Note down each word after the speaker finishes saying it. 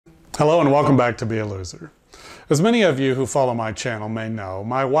Hello and welcome back to Be a Loser. As many of you who follow my channel may know,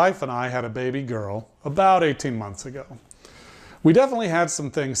 my wife and I had a baby girl about 18 months ago. We definitely had some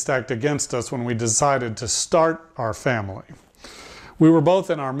things stacked against us when we decided to start our family. We were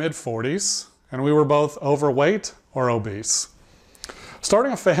both in our mid-40s and we were both overweight or obese.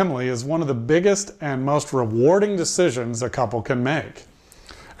 Starting a family is one of the biggest and most rewarding decisions a couple can make.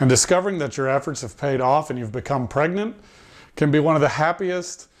 And discovering that your efforts have paid off and you've become pregnant can be one of the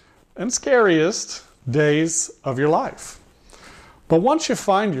happiest and scariest days of your life. But once you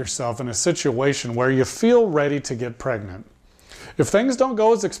find yourself in a situation where you feel ready to get pregnant, if things don't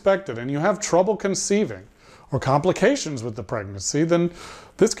go as expected and you have trouble conceiving or complications with the pregnancy, then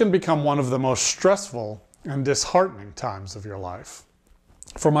this can become one of the most stressful and disheartening times of your life.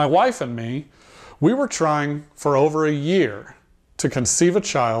 For my wife and me, we were trying for over a year to conceive a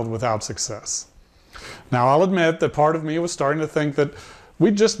child without success. Now, I'll admit that part of me was starting to think that we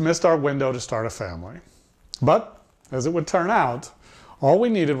just missed our window to start a family. But, as it would turn out, all we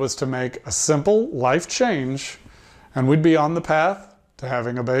needed was to make a simple life change and we'd be on the path to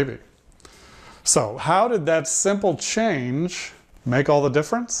having a baby. So, how did that simple change make all the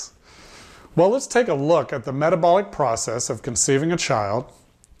difference? Well, let's take a look at the metabolic process of conceiving a child,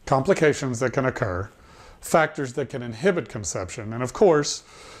 complications that can occur, factors that can inhibit conception, and of course,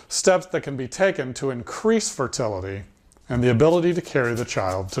 steps that can be taken to increase fertility and the ability to carry the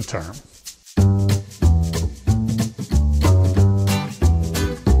child to term.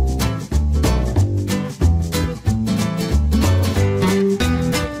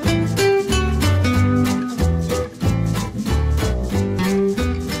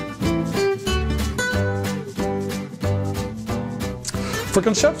 For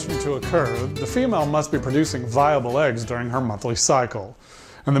conception to occur, the female must be producing viable eggs during her monthly cycle,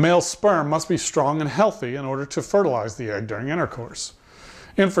 and the male sperm must be strong and healthy in order to fertilize the egg during intercourse.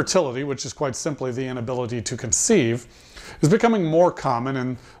 Infertility, which is quite simply the inability to conceive, is becoming more common,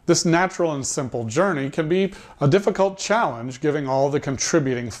 and this natural and simple journey can be a difficult challenge given all the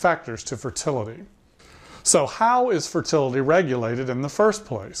contributing factors to fertility. So how is fertility regulated in the first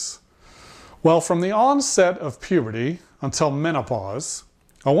place? Well, from the onset of puberty until menopause,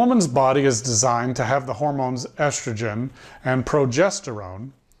 a woman's body is designed to have the hormones estrogen and progesterone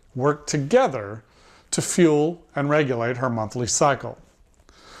work together to fuel and regulate her monthly cycle.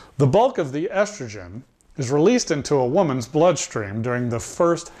 The bulk of the estrogen is released into a woman's bloodstream during the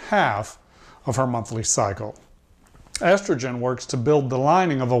first half of her monthly cycle. Estrogen works to build the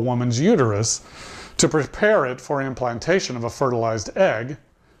lining of a woman's uterus to prepare it for implantation of a fertilized egg,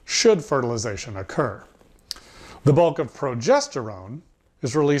 should fertilization occur. The bulk of progesterone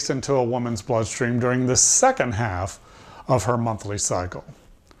is released into a woman's bloodstream during the second half of her monthly cycle.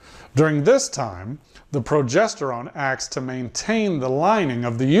 During this time, the progesterone acts to maintain the lining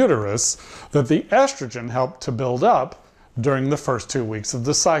of the uterus that the estrogen helped to build up during the first 2 weeks of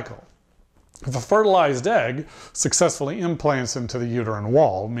the cycle. If a fertilized egg successfully implants into the uterine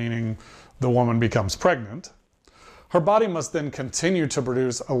wall, meaning the woman becomes pregnant, her body must then continue to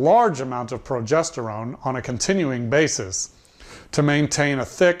produce a large amount of progesterone on a continuing basis to maintain a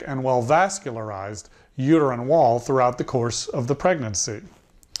thick and well-vascularized uterine wall throughout the course of the pregnancy.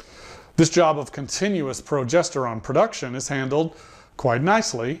 This job of continuous progesterone production is handled quite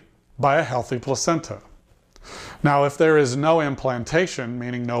nicely by a healthy placenta. Now, if there is no implantation,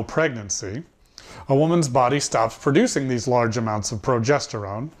 meaning no pregnancy, a woman's body stops producing these large amounts of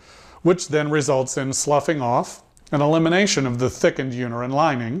progesterone, which then results in sloughing off and elimination of the thickened uterine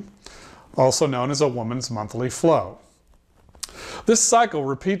lining, also known as a woman's monthly flow. This cycle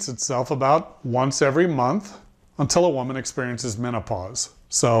repeats itself about once every month until a woman experiences menopause.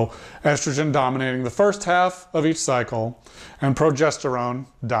 So, estrogen dominating the first half of each cycle and progesterone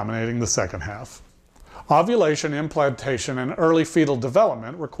dominating the second half. Ovulation, implantation, and early fetal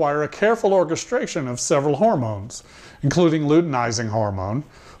development require a careful orchestration of several hormones, including luteinizing hormone,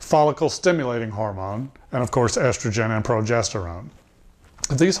 follicle-stimulating hormone, and of course estrogen and progesterone.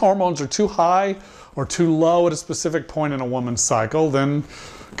 If these hormones are too high or too low at a specific point in a woman's cycle, then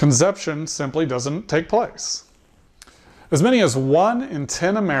conception simply doesn't take place. As many as 1 in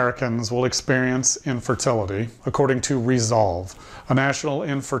 10 Americans will experience infertility, according to Resolve, a national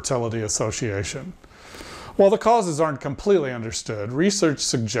infertility association. While the causes aren't completely understood, research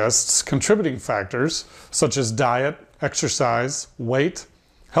suggests contributing factors such as diet, exercise, weight,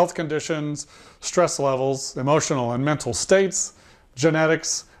 health conditions, stress levels, emotional and mental states,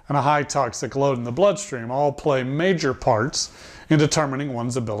 genetics, and a high toxic load in the bloodstream all play major parts in determining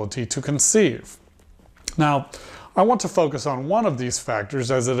one's ability to conceive. Now, I want to focus on one of these factors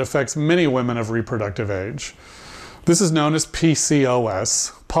as it affects many women of reproductive age. This is known as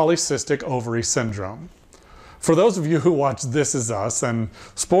PCOS, Polycystic Ovary Syndrome. For those of you who watch This Is Us, and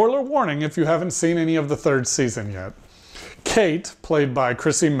spoiler warning if you haven't seen any of the third season yet, Kate, played by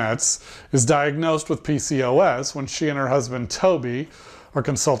Chrissy Metz, is diagnosed with PCOS when she and her husband Toby are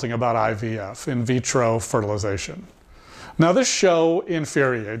consulting about IVF, in vitro fertilization. Now this show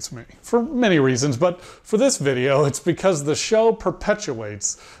infuriates me for many reasons, but for this video it's because the show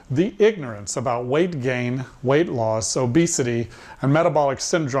perpetuates the ignorance about weight gain, weight loss, obesity, and metabolic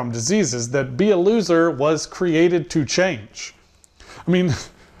syndrome diseases that Be a Loser was created to change. I mean,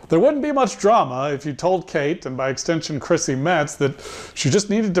 there wouldn't be much drama if you told Kate, and by extension Chrissy Metz, that she just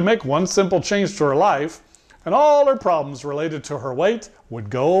needed to make one simple change to her life and all her problems related to her weight would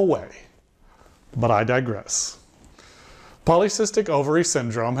go away. But I digress. Polycystic ovary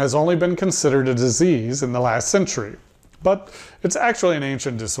syndrome has only been considered a disease in the last century, but it's actually an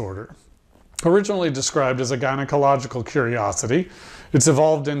ancient disorder. Originally described as a gynecological curiosity, it's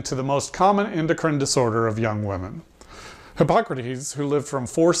evolved into the most common endocrine disorder of young women. Hippocrates, who lived from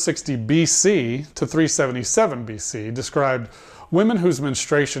 460 BC to 377 BC, described women whose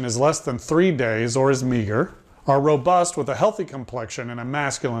menstruation is less than 3 days or is meager, are robust with a healthy complexion and a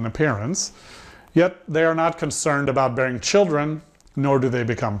masculine appearance, yet they are not concerned about bearing children, nor do they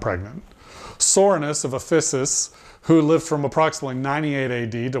become pregnant. Soranus of Ephesus, who lived from approximately 98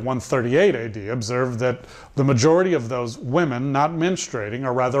 AD to 138 AD, observed that the majority of those women not menstruating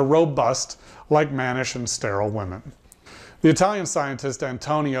are rather robust, like mannish and sterile women. The Italian scientist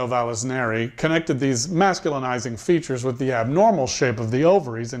Antonio Vallisneri connected these masculinizing features with the abnormal shape of the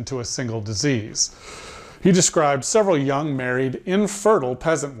ovaries into a single disease. He described several young, married, infertile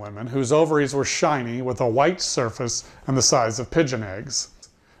peasant women whose ovaries were shiny with a white surface and the size of pigeon eggs.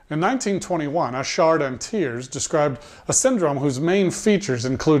 In 1921, Achard and Thiers described a syndrome whose main features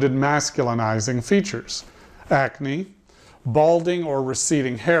included masculinizing features: acne, balding or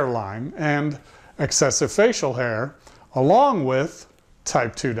receding hairline, and excessive facial hair, along with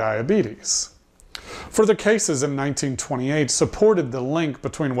type 2 diabetes. Further cases in 1928 supported the link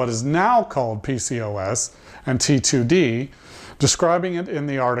between what is now called PCOS and T2D, describing it in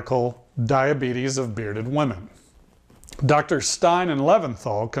the article Diabetes of Bearded Women. Dr. Stein and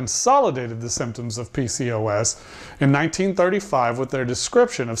Leventhal consolidated the symptoms of PCOS in 1935 with their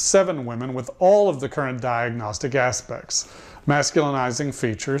description of 7 women with all of the current diagnostic aspects: masculinizing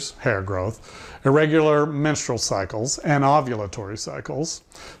features, hair growth, irregular menstrual cycles and ovulatory cycles,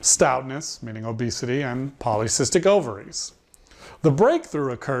 stoutness, meaning obesity, and polycystic ovaries. The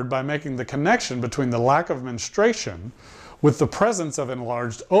breakthrough occurred by making the connection between the lack of menstruation with the presence of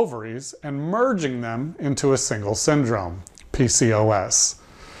enlarged ovaries and merging them into a single syndrome, PCOS.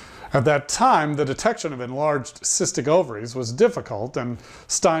 At that time, the detection of enlarged cystic ovaries was difficult, and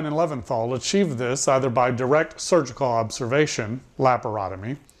Stein and Leventhal achieved this either by direct surgical observation,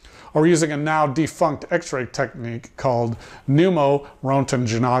 laparotomy, or using a now defunct X-ray technique called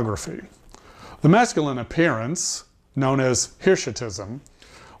pneumoröntgenography. The masculine appearance, known as hirsutism,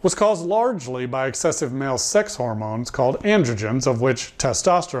 was caused largely by excessive male sex hormones called androgens, of which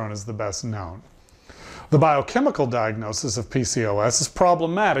testosterone is the best known. The biochemical diagnosis of PCOS is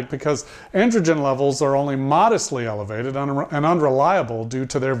problematic because androgen levels are only modestly elevated and unreliable due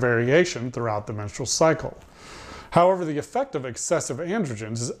to their variation throughout the menstrual cycle. However, the effect of excessive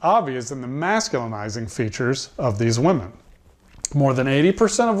androgens is obvious in the masculinizing features of these women. More than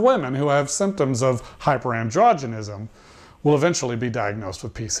 80% of women who have symptoms of hyperandrogenism will eventually be diagnosed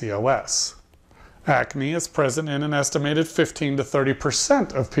with PCOS. Acne is present in an estimated 15 to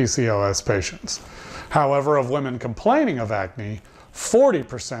 30% of PCOS patients. However, of women complaining of acne,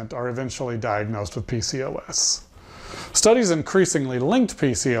 40% are eventually diagnosed with PCOS. Studies increasingly linked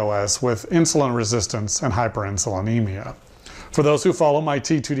PCOS with insulin resistance and hyperinsulinemia. For those who follow my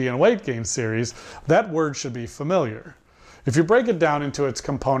T2D and weight gain series, that word should be familiar. If you break it down into its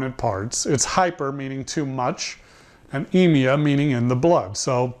component parts, it's hyper, meaning too much, and emia, meaning in the blood.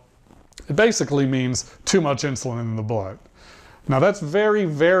 So it basically means too much insulin in the blood. Now that's very,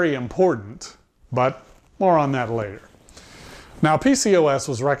 very important, but more on that later. Now, PCOS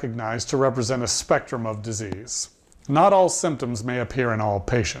was recognized to represent a spectrum of disease. Not all symptoms may appear in all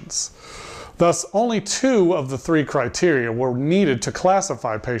patients. Thus, only 2 of the 3 criteria were needed to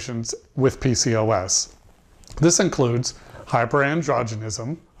classify patients with PCOS. This includes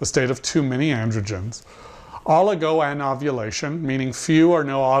hyperandrogenism, a state of too many androgens, oligoanovulation, meaning few or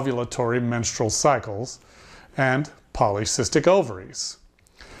no ovulatory menstrual cycles, and polycystic ovaries.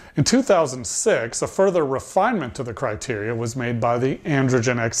 In 2006, a further refinement to the criteria was made by the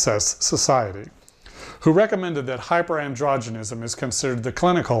Androgen Excess Society, who recommended that hyperandrogenism is considered the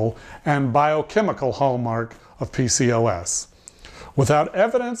clinical and biochemical hallmark of PCOS. Without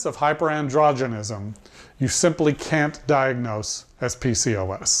evidence of hyperandrogenism, you simply can't diagnose as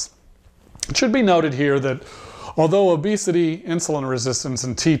PCOS. It should be noted here that although obesity, insulin resistance,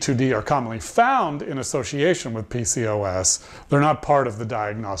 and T2D are commonly found in association with PCOS, they're not part of the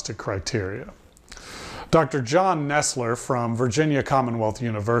diagnostic criteria. Dr. John Nestler from Virginia Commonwealth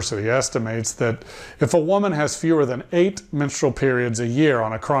University estimates that if a woman has fewer than 8 menstrual periods a year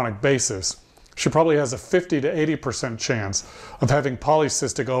on a chronic basis, she probably has a 50 to 80% chance of having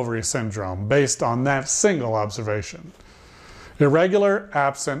polycystic ovary syndrome based on that single observation. Irregular,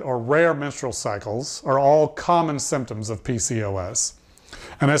 absent, or rare menstrual cycles are all common symptoms of PCOS.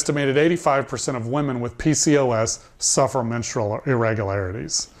 An estimated 85% of women with PCOS suffer menstrual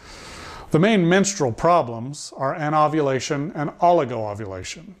irregularities. The main menstrual problems are anovulation and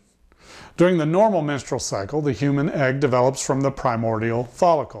oligoovulation. During the normal menstrual cycle, the human egg develops from the primordial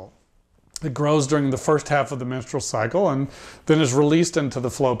follicle. It grows during the first half of the menstrual cycle and then is released into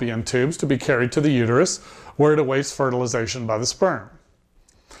the fallopian tubes to be carried to the uterus, where it awaits fertilization by the sperm.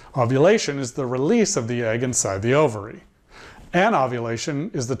 Ovulation is the release of the egg inside the ovary.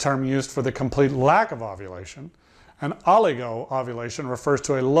 Anovulation is the term used for the complete lack of ovulation, and oligoovulation refers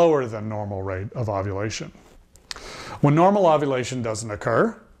to a lower than normal rate of ovulation. When normal ovulation doesn't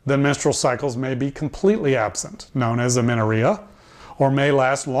occur, then menstrual cycles may be completely absent, known as amenorrhea, or may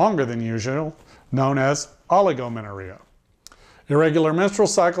last longer than usual, known as oligomenorrhea. Irregular menstrual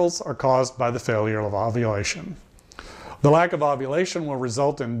cycles are caused by the failure of ovulation. The lack of ovulation will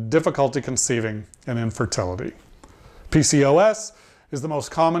result in difficulty conceiving and infertility. PCOS is the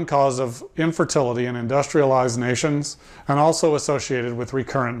most common cause of infertility in industrialized nations and also associated with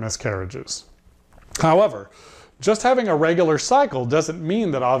recurrent miscarriages. However, just having a regular cycle doesn't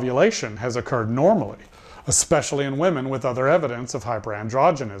mean that ovulation has occurred normally, especially in women with other evidence of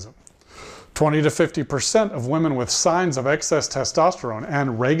hyperandrogenism. 20 to 50% of women with signs of excess testosterone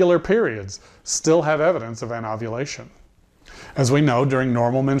and regular periods still have evidence of anovulation. As we know, during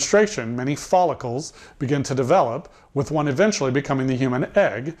normal menstruation, many follicles begin to develop, with one eventually becoming the human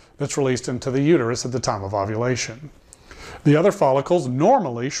egg that's released into the uterus at the time of ovulation. The other follicles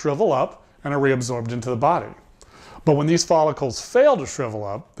normally shrivel up and are reabsorbed into the body. But when these follicles fail to shrivel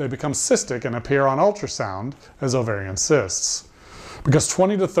up, they become cystic and appear on ultrasound as ovarian cysts. Because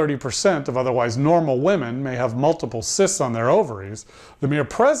 20 to 30% of otherwise normal women may have multiple cysts on their ovaries, the mere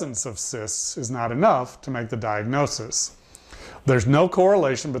presence of cysts is not enough to make the diagnosis. There's no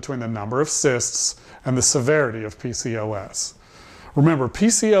correlation between the number of cysts and the severity of PCOS. Remember,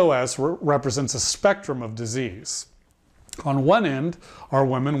 PCOS represents a spectrum of disease. On one end are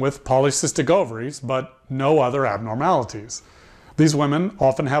women with polycystic ovaries, but no other abnormalities. These women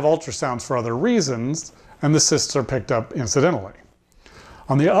often have ultrasounds for other reasons, and the cysts are picked up incidentally.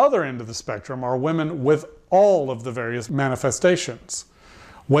 On the other end of the spectrum are women with all of the various manifestations.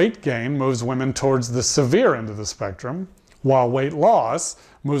 Weight gain moves women towards the severe end of the spectrum, while weight loss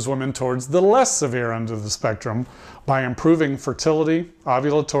moves women towards the less severe end of the spectrum by improving fertility,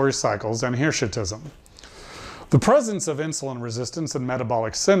 ovulatory cycles, and hirsutism. The presence of insulin resistance and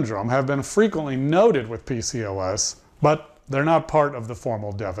metabolic syndrome have been frequently noted with PCOS, but they're not part of the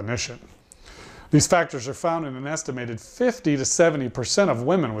formal definition. These factors are found in an estimated 50 to 70% of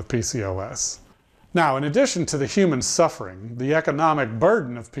women with PCOS. Now, in addition to the human suffering, the economic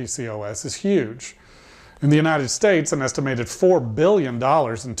burden of PCOS is huge. In the United States, an estimated $4 billion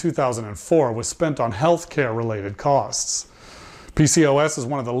in 2004 was spent on healthcare-related costs. PCOS is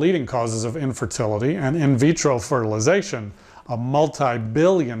one of the leading causes of infertility and in vitro fertilization, a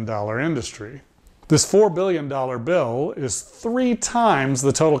multi-billion-dollar industry. This $4 billion bill is 3 times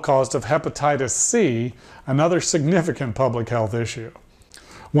the total cost of hepatitis C, another significant public health issue.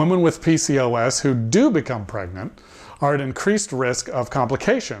 Women with PCOS who do become pregnant are at increased risk of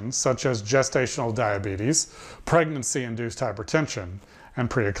complications such as gestational diabetes, pregnancy-induced hypertension, and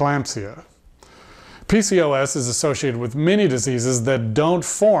preeclampsia. PCOS is associated with many diseases that don't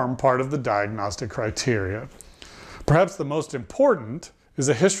form part of the diagnostic criteria. Perhaps the most important is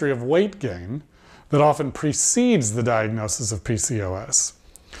a history of weight gain that often precedes the diagnosis of PCOS.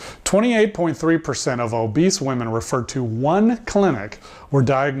 28.3% of obese women referred to one clinic were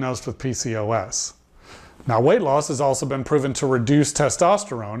diagnosed with PCOS. Now, weight loss has also been proven to reduce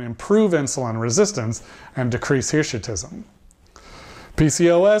testosterone, improve insulin resistance, and decrease hirsutism.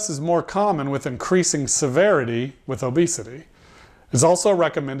 PCOS is more common with increasing severity with obesity. It's also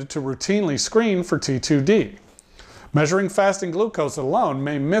recommended to routinely screen for T2D. Measuring fasting glucose alone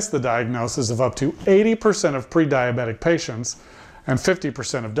may miss the diagnosis of up to 80% of pre-diabetic patients and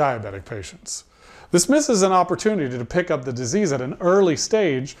 50% of diabetic patients. This misses an opportunity to pick up the disease at an early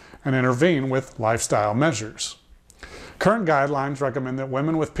stage and intervene with lifestyle measures. Current guidelines recommend that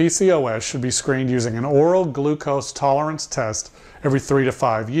women with PCOS should be screened using an oral glucose tolerance test every 3 to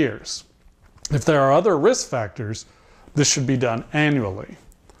 5 years. If there are other risk factors, this should be done annually.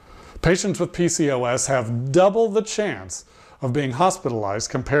 Patients with PCOS have double the chance of being hospitalized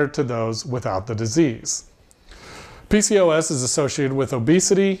compared to those without the disease. PCOS is associated with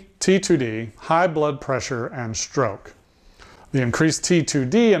obesity, T2D, high blood pressure, and stroke. The increased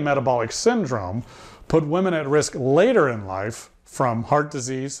T2D and metabolic syndrome put women at risk later in life from heart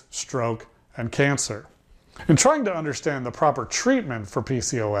disease, stroke, and cancer. In trying to understand the proper treatment for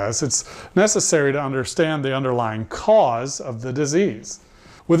PCOS, it's necessary to understand the underlying cause of the disease.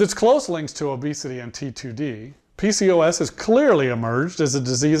 With its close links to obesity and T2D, PCOS has clearly emerged as a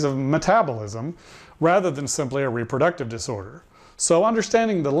disease of metabolism rather than simply a reproductive disorder. So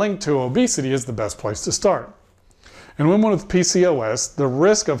understanding the link to obesity is the best place to start. In women with PCOS, the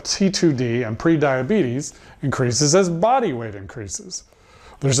risk of T2D and prediabetes increases as body weight increases.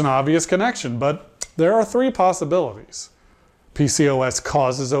 There's an obvious connection, but there are 3 possibilities. PCOS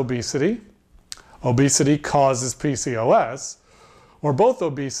causes obesity, obesity causes PCOS, or both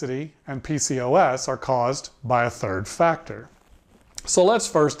obesity and PCOS are caused by a 3rd factor. So let's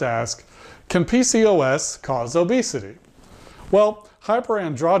first ask, can PCOS cause obesity? Well,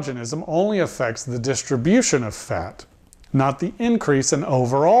 hyperandrogenism only affects the distribution of fat, not the increase in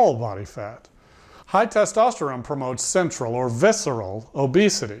overall body fat. High testosterone promotes central or visceral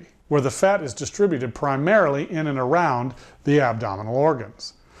obesity, where the fat is distributed primarily in and around the abdominal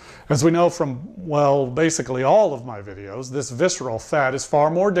organs. As we know from, well, basically all of my videos, this visceral fat is far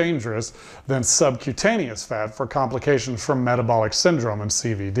more dangerous than subcutaneous fat for complications from metabolic syndrome and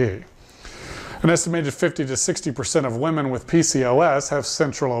CVD. An estimated 50 to 60% of women with PCOS have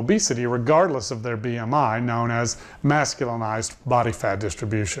central obesity regardless of their BMI, known as masculinized body fat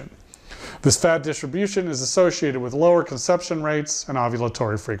distribution. This fat distribution is associated with lower conception rates and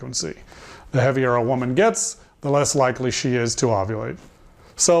ovulatory frequency. The heavier a woman gets, the less likely she is to ovulate.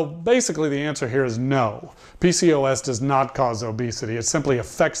 So basically the answer here is no. PCOS does not cause obesity. It simply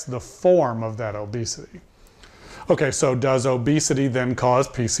affects the form of that obesity. Okay, so does obesity then cause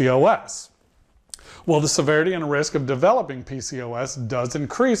PCOS? Well, the severity and risk of developing PCOS does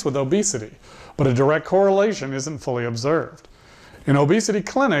increase with obesity, but a direct correlation isn't fully observed. In obesity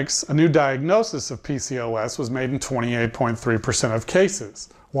clinics, a new diagnosis of PCOS was made in 28.3% of cases,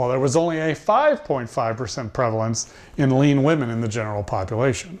 while there was only a 5.5% prevalence in lean women in the general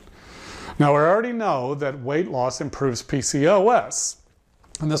population. Now, we already know that weight loss improves PCOS,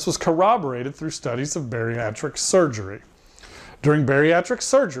 and this was corroborated through studies of bariatric surgery. During bariatric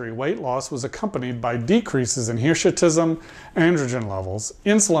surgery, weight loss was accompanied by decreases in hirsutism, androgen levels,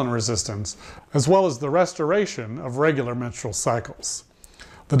 insulin resistance, as well as the restoration of regular menstrual cycles.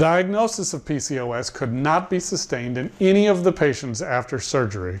 The diagnosis of PCOS could not be sustained in any of the patients after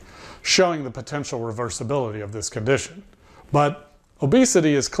surgery, showing the potential reversibility of this condition. But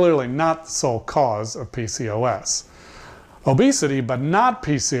obesity is clearly not the sole cause of PCOS. Obesity, but not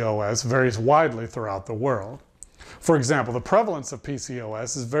PCOS, varies widely throughout the world. For example, the prevalence of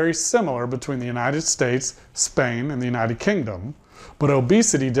PCOS is very similar between the United States, Spain, and the United Kingdom, but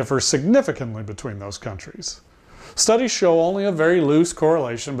obesity differs significantly between those countries. Studies show only a very loose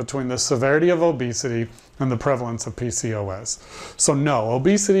correlation between the severity of obesity and the prevalence of PCOS. So no,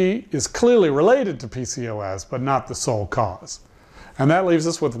 obesity is clearly related to PCOS, but not the sole cause. And that leaves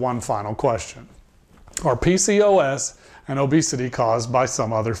us with one final question. Are PCOS and obesity caused by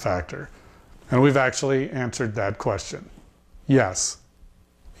some other factor? And we've actually answered that question. Yes.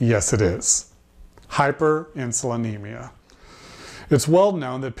 Yes, it is. Hyperinsulinemia. It's well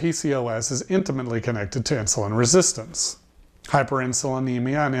known that PCOS is intimately connected to insulin resistance.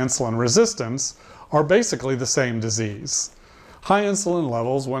 Hyperinsulinemia and insulin resistance are basically the same disease. High insulin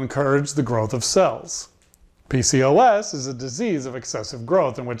levels will encourage the growth of cells. PCOS is a disease of excessive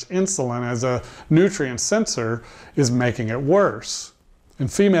growth in which insulin as a nutrient sensor is making it worse. In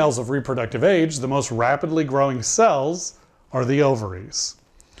females of reproductive age, the most rapidly growing cells are the ovaries.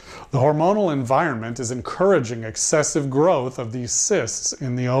 The hormonal environment is encouraging excessive growth of these cysts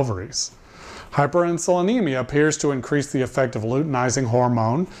in the ovaries. Hyperinsulinemia appears to increase the effect of luteinizing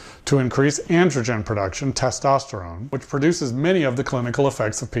hormone to increase androgen production, testosterone, which produces many of the clinical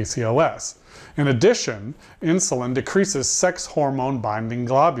effects of PCOS. In addition, insulin decreases sex hormone binding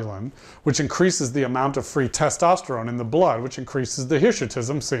globulin, which increases the amount of free testosterone in the blood, which increases the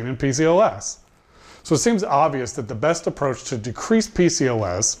hirsutism seen in PCOS. So it seems obvious that the best approach to decrease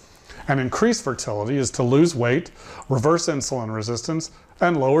PCOS And increased fertility is to lose weight, reverse insulin resistance,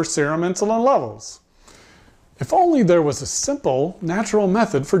 and lower serum insulin levels. If only there was a simple, natural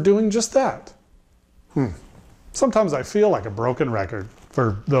method for doing just that. Sometimes I feel like a broken record,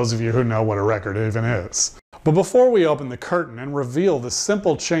 for those of you who know what a record even is. But before we open the curtain and reveal the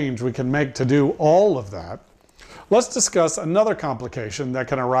simple change we can make to do all of that, let's discuss another complication that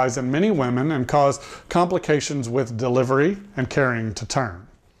can arise in many women and cause complications with delivery and carrying to term.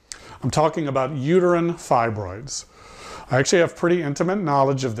 I'm talking about uterine fibroids. I actually have pretty intimate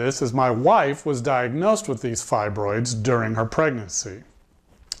knowledge of this, as my wife was diagnosed with these fibroids during her pregnancy.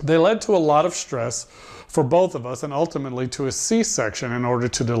 They led to a lot of stress for both of us and ultimately to a C-section in order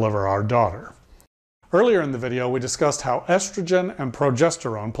to deliver our daughter. Earlier in the video, we discussed how estrogen and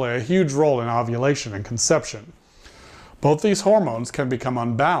progesterone play a huge role in ovulation and conception. Both these hormones can become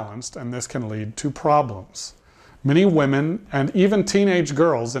unbalanced, and this can lead to problems. Many women and even teenage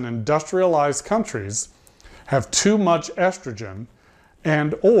girls in industrialized countries have too much estrogen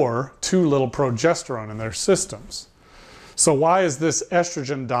and/or too little progesterone in their systems. So why is this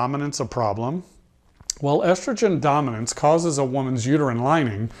estrogen dominance a problem? Well, estrogen dominance causes a woman's uterine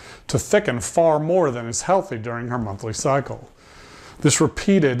lining to thicken far more than is healthy during her monthly cycle. This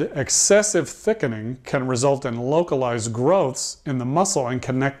repeated excessive thickening can result in localized growths in the muscle and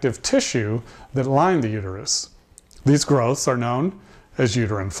connective tissue that line the uterus. These growths are known as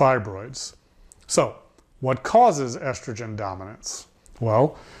uterine fibroids. So, what causes estrogen dominance?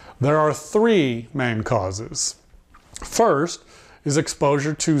 Well, there are three main causes. First is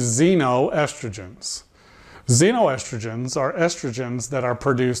exposure to xenoestrogens. Xenoestrogens are estrogens that are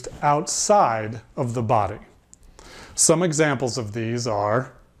produced outside of the body. Some examples of these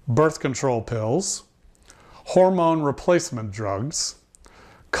are birth control pills, hormone replacement drugs,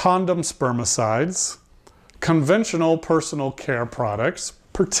 condom spermicides, conventional personal care products,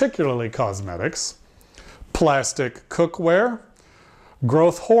 particularly cosmetics, plastic cookware,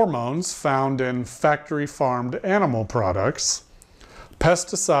 growth hormones found in factory-farmed animal products,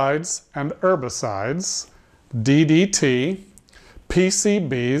 pesticides and herbicides, DDT,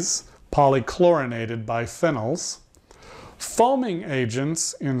 PCBs, polychlorinated biphenyls, foaming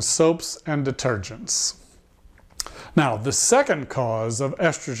agents in soaps and detergents. Now, the second cause of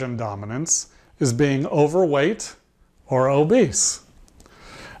estrogen dominance is being overweight or obese.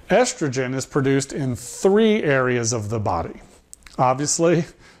 Estrogen is produced in three areas of the body. Obviously,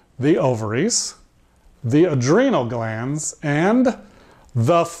 the ovaries, the adrenal glands, and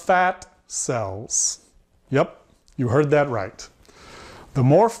the fat cells. Yep, you heard that right. The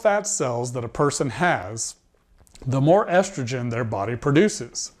more fat cells that a person has, the more estrogen their body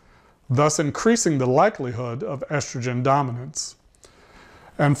produces, thus increasing the likelihood of estrogen dominance.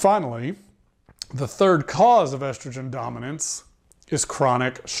 And finally, the third cause of estrogen dominance is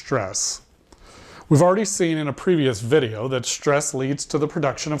chronic stress. We've already seen in a previous video that stress leads to the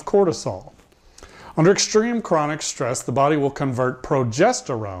production of cortisol. Under extreme chronic stress, the body will convert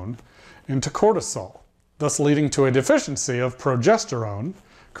progesterone into cortisol, thus leading to a deficiency of progesterone,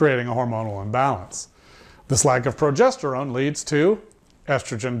 creating a hormonal imbalance. This lack of progesterone leads to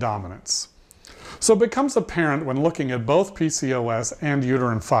estrogen dominance. So it becomes apparent when looking at both PCOS and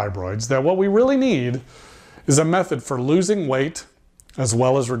uterine fibroids that what we really need is a method for losing weight as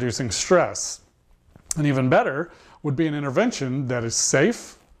well as reducing stress. And even better would be an intervention that is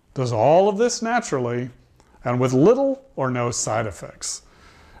safe, does all of this naturally, and with little or no side effects.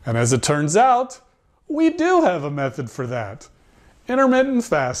 And as it turns out, we do have a method for that: intermittent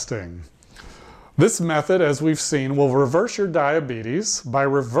fasting. This method, as we've seen, will reverse your diabetes by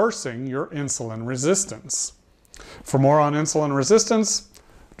reversing your insulin resistance. For more on insulin resistance,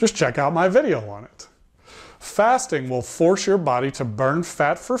 just check out my video on it. Fasting will force your body to burn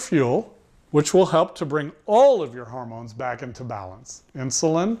fat for fuel, which will help to bring all of your hormones back into balance: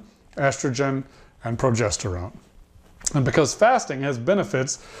 insulin, estrogen, and progesterone. And because fasting has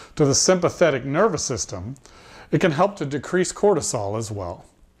benefits to the sympathetic nervous system, it can help to decrease cortisol as well.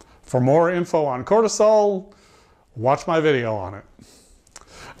 For more info on cortisol, watch my video on it.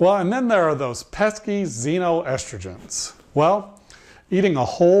 Well, and then there are those pesky xenoestrogens. Well, eating a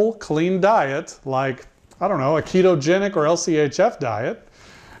whole, clean diet like, I don't know, a ketogenic or LCHF diet,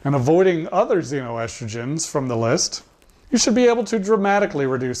 and avoiding other xenoestrogens from the list, you should be able to dramatically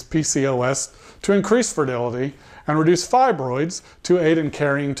reduce PCOS to increase fertility and reduce fibroids to aid in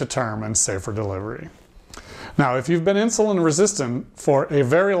carrying to term and safer delivery. Now, if you've been insulin resistant for a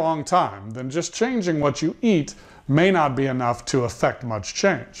very long time, then just changing what you eat may not be enough to affect much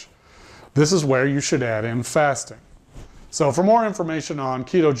change. This is where you should add in fasting. So for more information on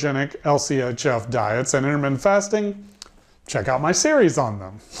ketogenic LCHF diets and intermittent fasting, check out my series on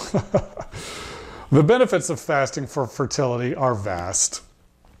them. The benefits of fasting for fertility are vast.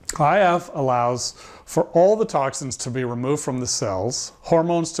 IF allows for all the toxins to be removed from the cells,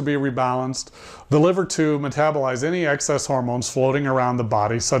 hormones to be rebalanced, the liver to metabolize any excess hormones floating around the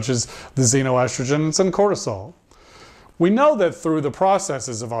body, such as the xenoestrogens and cortisol. We know that through the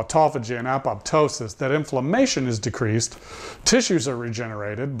processes of autophagy and apoptosis that inflammation is decreased, tissues are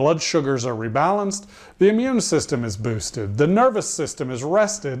regenerated, blood sugars are rebalanced, the immune system is boosted, the nervous system is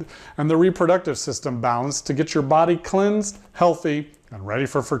rested, and the reproductive system balanced to get your body cleansed, healthy, and ready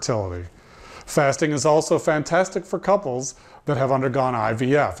for fertility. Fasting is also fantastic for couples that have undergone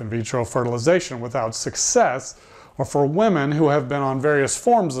IVF, in vitro fertilization, without success, or for women who have been on various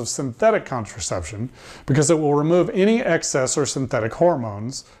forms of synthetic contraception, because it will remove any excess or synthetic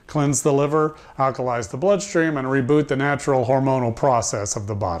hormones, cleanse the liver, alkalize the bloodstream, and reboot the natural hormonal process of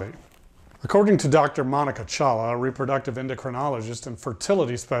the body. According to Dr. Monica Challa, a reproductive endocrinologist and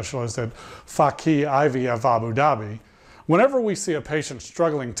fertility specialist at Faki IVF Abu Dhabi, whenever we see a patient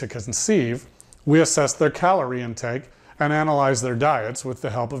struggling to conceive, we assess their calorie intake and analyze their diets with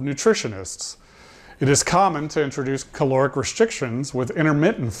the help of nutritionists. It is common to introduce caloric restrictions with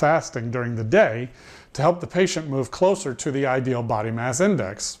intermittent fasting during the day to help the patient move closer to the ideal body mass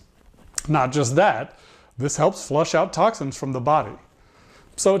index. Not just that, this helps flush out toxins from the body.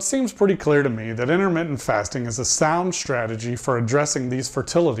 So it seems pretty clear to me that intermittent fasting is a sound strategy for addressing these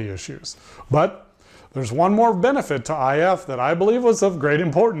fertility issues. But there's one more benefit to IF that I believe was of great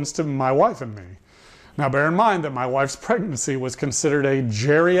importance to my wife and me. Now bear in mind that my wife's pregnancy was considered a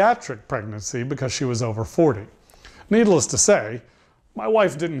geriatric pregnancy because she was over 40. Needless to say, my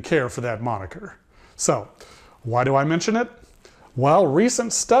wife didn't care for that moniker. So, why do I mention it? Well,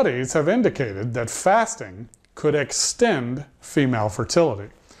 recent studies have indicated that fasting could extend female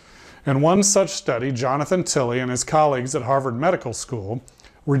fertility. In one such study, Jonathan Tilley and his colleagues at Harvard Medical School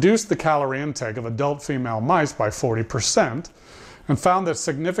reduced the calorie intake of adult female mice by 40%, and found that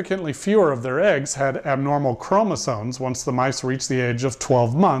significantly fewer of their eggs had abnormal chromosomes once the mice reached the age of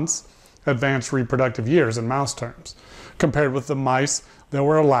 12 months, advanced reproductive years in mouse terms, compared with the mice that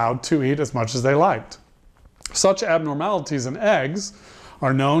were allowed to eat as much as they liked. Such abnormalities in eggs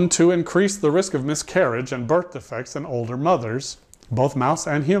are known to increase the risk of miscarriage and birth defects in older mothers, both mouse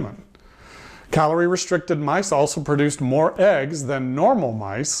and human. Calorie-restricted mice also produced more eggs than normal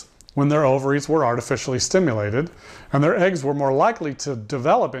mice when their ovaries were artificially stimulated, and their eggs were more likely to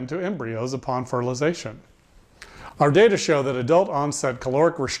develop into embryos upon fertilization. Our data show that adult-onset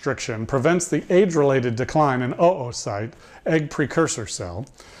caloric restriction prevents the age-related decline in oocyte, egg precursor cell,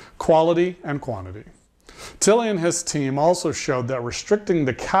 quality and quantity. Tilley and his team also showed that restricting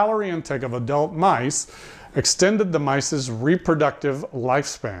the calorie intake of adult mice extended the mice's reproductive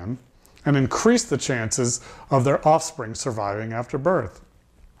lifespan and increased the chances of their offspring surviving after birth.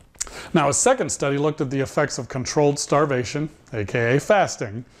 Now, a second study looked at the effects of controlled starvation, aka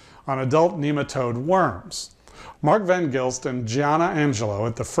fasting, on adult nematode worms. Mark Van Gilst and Gianna Angelo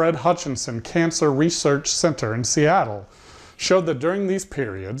at the Fred Hutchinson Cancer Research Center in Seattle showed that during these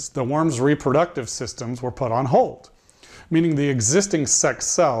periods, the worms' reproductive systems were put on hold, meaning the existing sex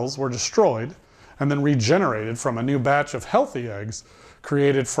cells were destroyed and then regenerated from a new batch of healthy eggs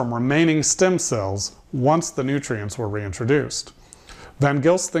created from remaining stem cells once the nutrients were reintroduced. Van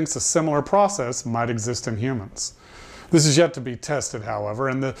Gilst thinks a similar process might exist in humans. This is yet to be tested, however,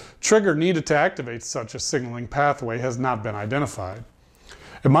 and the trigger needed to activate such a signaling pathway has not been identified.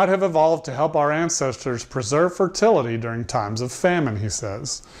 It might have evolved to help our ancestors preserve fertility during times of famine, he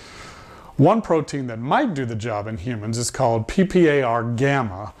says. One protein that might do the job in humans is called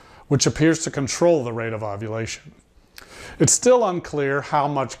PPAR-gamma, which appears to control the rate of ovulation. It's still unclear how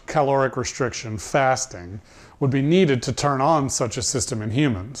much caloric restriction, fasting, would be needed to turn on such a system in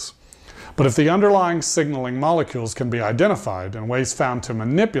humans. But if the underlying signaling molecules can be identified and ways found to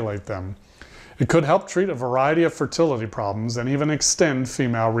manipulate them, it could help treat a variety of fertility problems and even extend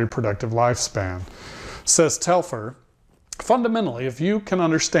female reproductive lifespan. Says Telfer, fundamentally, if you can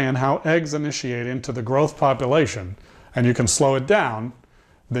understand how eggs initiate into the growth population and you can slow it down,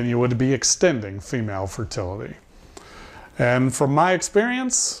 then you would be extending female fertility. And from my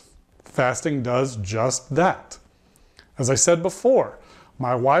experience, fasting does just that. As I said before,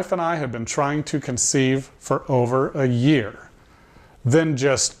 my wife and I had been trying to conceive for over a year. Then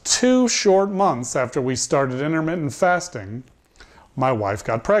just 2 short months after we started intermittent fasting, my wife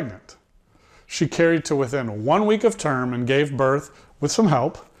got pregnant. She carried to within 1 week of term and gave birth, with some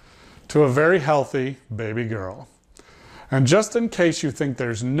help, to a very healthy baby girl. And just in case you think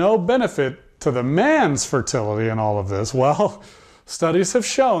there's no benefit to the man's fertility in all of this, well, studies have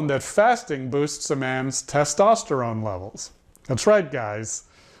shown that fasting boosts a man's testosterone levels. That's right, guys.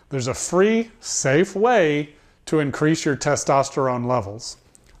 There's a free, safe way to increase your testosterone levels.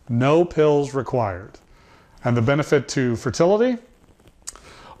 No pills required. And the benefit to fertility?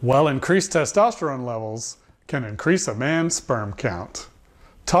 Well, increased testosterone levels can increase a man's sperm count.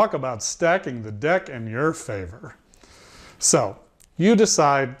 Talk about stacking the deck in your favor. So, you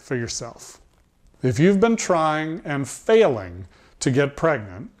decide for yourself. If you've been trying and failing to get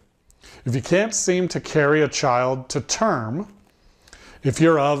pregnant, if you can't seem to carry a child to term, if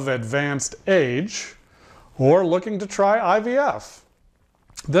you're of advanced age, or looking to try IVF,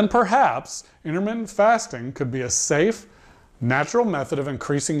 then perhaps intermittent fasting could be a safe, natural method of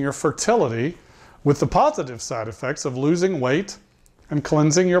increasing your fertility with the positive side effects of losing weight and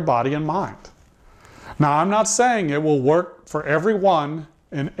cleansing your body and mind. Now, I'm not saying it will work for everyone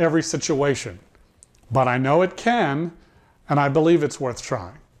in every situation, but I know it can, and I believe it's worth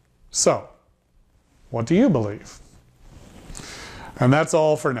trying. So, what do you believe? And that's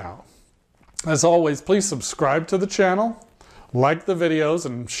all for now. As always, please subscribe to the channel, like the videos,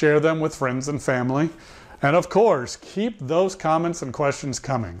 and share them with friends and family. And of course, keep those comments and questions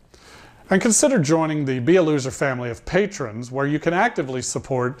coming. And consider joining the Be a Loser family of patrons, where you can actively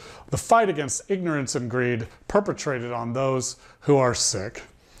support the fight against ignorance and greed perpetrated on those who are sick.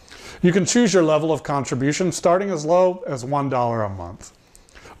 You can choose your level of contribution starting as low as $1 a month.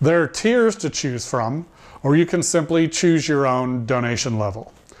 There are tiers to choose from, or you can simply choose your own donation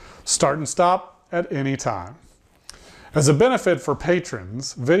level. Start and stop at any time. As a benefit for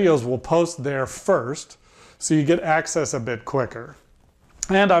patrons, videos will post there first, so you get access a bit quicker.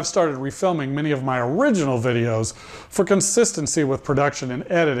 And I've started refilming many of my original videos for consistency with production and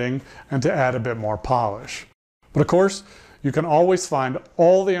editing and to add a bit more polish. But of course, you can always find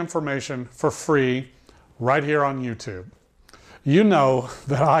all the information for free right here on YouTube. You know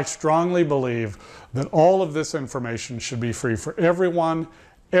that I strongly believe that all of this information should be free for everyone,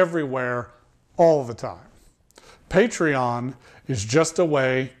 everywhere, all the time. Patreon is just a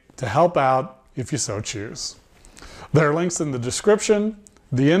way to help out if you so choose. There are links in the description,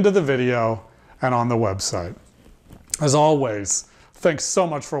 the end of the video, and on the website. As always, thanks so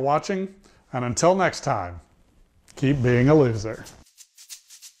much for watching, and until next time, keep being a loser.